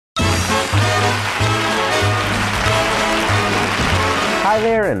Hi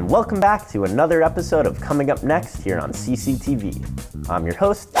there, and welcome back to another episode of Coming Up Next here on CCTV. I'm your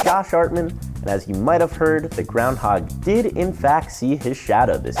host, Josh Artman, and as you might have heard, the groundhog did in fact see his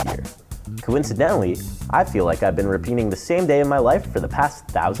shadow this year. Coincidentally, I feel like I've been repeating the same day in my life for the past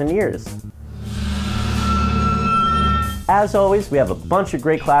 1,000 years. As always, we have a bunch of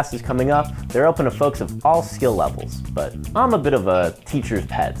great classes coming up. They're open to folks of all skill levels, but I'm a bit of a teacher's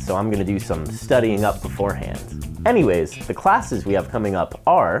pet, so I'm gonna do some studying up beforehand. Anyways, the classes we have coming up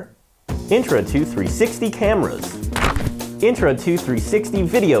are Intro to 360 Cameras, Intro to 360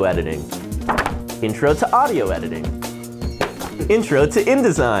 Video Editing, Intro to Audio Editing, Intro to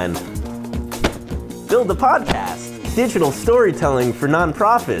InDesign, Build a Podcast, Digital Storytelling for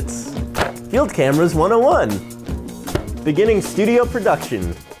Nonprofits, Field Cameras 101, Beginning Studio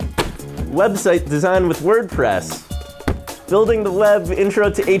Production, Website Design with WordPress, Building the Web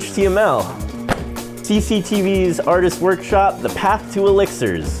Intro to HTML, CCTV's Artist Workshop, The Path to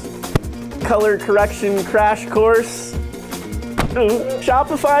Elixirs, Color Correction Crash Course,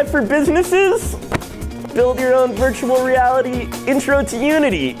 Shopify for Businesses, Build Your Own Virtual Reality Intro to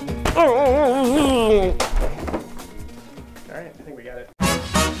Unity. All right, I think we got it.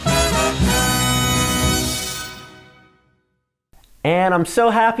 And I'm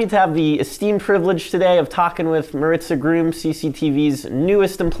so happy to have the esteemed privilege today of talking with Maritza Grooms, CCTV's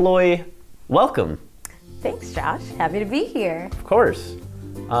newest employee. Welcome. Thanks, Josh. Happy to be here. Of course.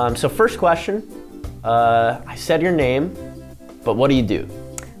 So first question, I said your name, but what do you do?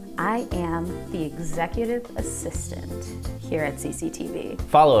 I am the executive assistant here at CCTV.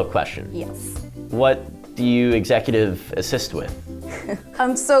 Follow-up question. Yes. What do you executive assist with?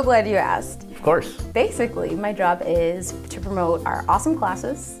 I'm so glad you asked. Of course. Basically, my job is to promote our awesome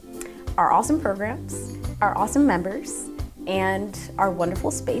classes, our awesome programs, our awesome members, and our wonderful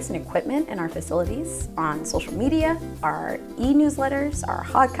space and equipment in our facilities on social media, our e-newsletters, our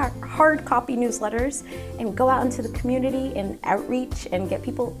hard copy newsletters, and go out into the community and outreach and get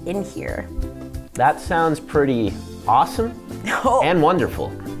people in here. That sounds pretty awesome and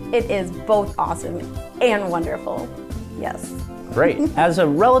wonderful. It is both awesome and wonderful, yes. Great. As a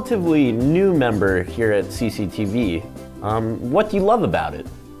relatively new member here at CCTV, what do you love about it?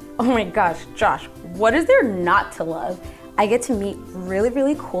 Oh my gosh, Josh, what is there not to love? I get to meet really,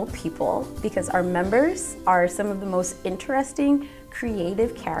 really cool people because our members are some of the most interesting,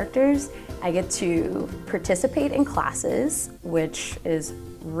 creative characters. I get to participate in classes, which is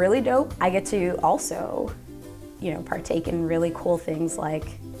really dope. I get to also, partake in really cool things like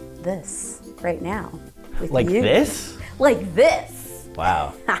this right now with like you. This? Like this.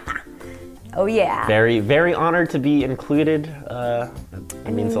 Wow. Oh yeah. Very, very honored to be included.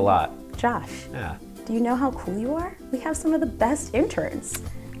 It means a lot. Josh. Yeah. Do you know how cool you are? We have some of the best interns.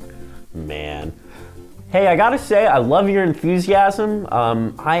 Man. Hey, I gotta say, I love your enthusiasm.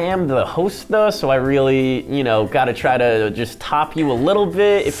 I am the host though, so I really, gotta try to just top you a little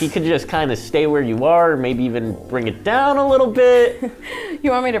bit. If you could just kind of stay where you are, or maybe even bring it down a little bit. You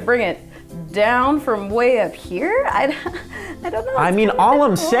want me to bring it down from way up here? I don't know. I mean, all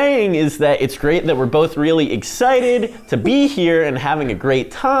I'm saying is that it's great that we're both really excited to be here and having a great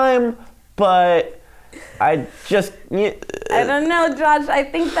time, but I don't know, Josh. I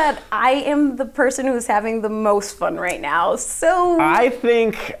think that I am the person who's having the most fun right now, so... I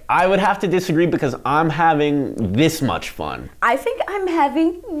think I would have to disagree because I'm having this much fun. I think I'm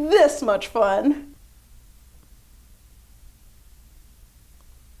having this much fun.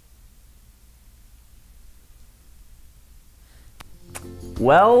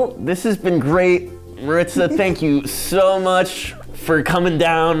 Well, this has been great. Maritza, thank you so much for coming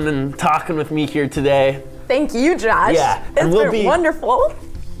down and talking with me here today. Thank you, Josh. Yeah, it's been wonderful.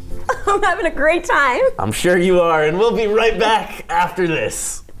 I'm having a great time. I'm sure you are, and we'll be right back after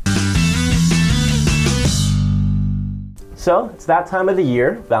this. So, it's that time of the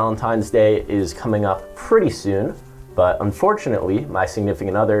year. Valentine's Day is coming up pretty soon, but unfortunately, my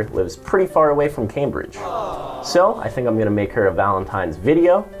significant other lives pretty far away from Cambridge. So, I think I'm gonna make her a Valentine's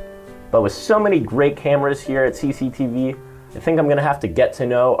video, but with so many great cameras here at CCTV, I think I'm gonna have to get to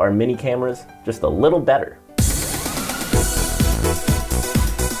know our mini cameras just a little better.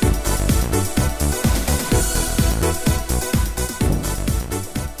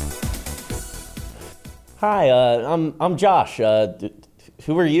 Hi, I'm Josh.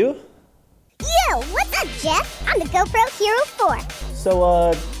 Who are you? Yo, what's up, Jeff? I'm the GoPro Hero 4.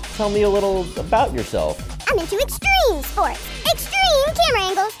 So, tell me a little about yourself. I'm into extreme sports, extreme camera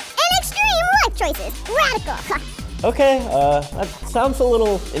angles, and extreme life choices. Radical. Okay, that sounds a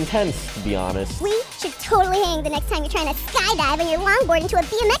little intense, to be honest. We should totally hang the next time you're trying to skydive on your longboard into a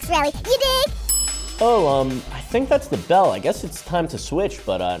BMX rally. You dig? Oh, I think that's the bell. I guess it's time to switch,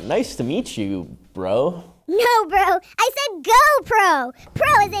 but nice to meet you, bro. No, bro. I said go pro.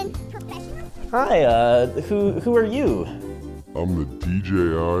 Pro as in professional. Hi, who are you? I'm the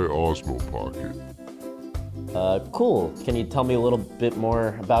DJI Osmo Pocket. Cool. Can you tell me a little bit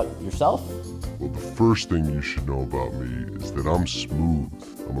more about yourself? Well, the first thing you should know about me is that I'm smooth.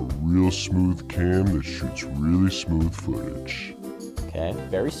 I'm a real smooth cam that shoots really smooth footage. Okay,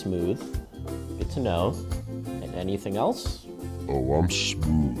 very smooth. Good to know. And anything else? Oh, I'm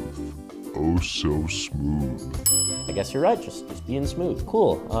smooth. Oh, so smooth. I guess you're right, just being smooth.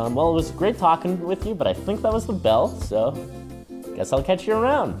 Cool. Well, it was great talking with you, but I think that was the bell, so guess I'll catch you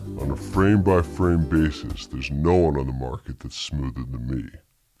around. On a frame-by-frame basis, there's no one on the market that's smoother than me.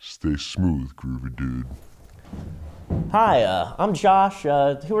 Stay smooth, groovy dude. Hi, I'm Josh.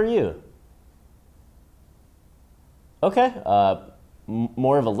 Who are you? Okay,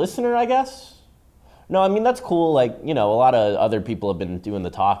 more of a listener, I guess? No, I mean, that's cool. Like, you know, a lot of other people have been doing the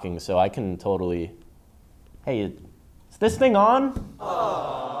talking, so I can totally... Hey, is this thing on?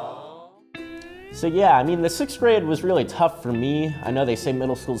 Aww. So yeah, I mean, the 6th grade was really tough for me. I know they say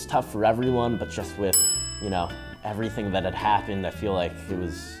middle school's tough for everyone, but just with, you know, everything that had happened, I feel like it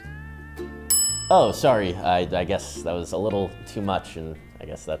was... Oh, sorry, I guess that was a little too much, and I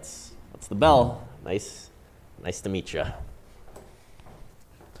guess that's the bell. Nice to meet you.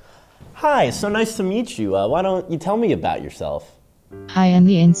 Hi, so nice to meet you. Why don't you tell me about yourself? I am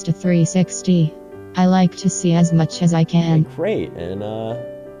the Insta360. I like to see as much as I can. Okay, great, and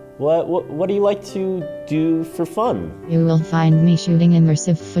what do you like to do for fun? You will find me shooting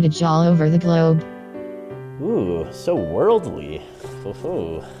immersive footage all over the globe. Ooh, so worldly.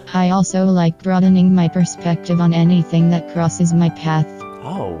 Ooh. I also like broadening my perspective on anything that crosses my path.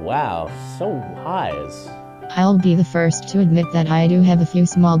 Oh, wow, so wise. I'll be the first to admit that I do have a few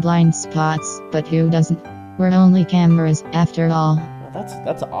small blind spots, but who doesn't? We're only cameras, after all.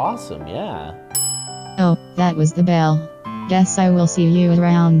 That's awesome, yeah. Oh, that was the bell. Guess I will see you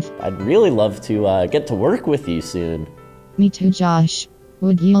around. I'd really love to get to work with you soon. Me too, Josh.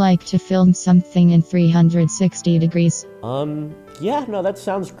 Would you like to film something in 360 degrees? Yeah, no, that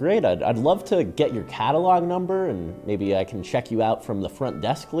sounds great. I'd love to get your catalog number, and maybe I can check you out from the front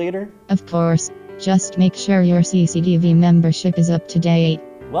desk later. Of course. Just make sure your CCTV membership is up to date.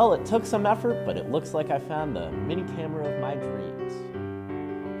 Well, it took some effort, but it looks like I found the mini camera of my dreams.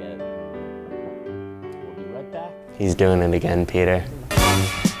 We'll be right back. He's doing it again, Peter.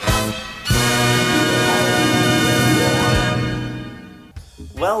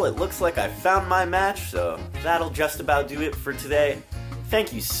 Well, it looks like I found my match, so that'll just about do it for today.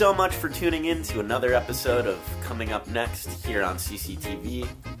 Thank you so much for tuning in to another episode of Coming Up Next here on CCTV.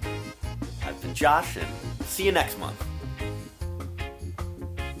 I've been Josh, and see you next month.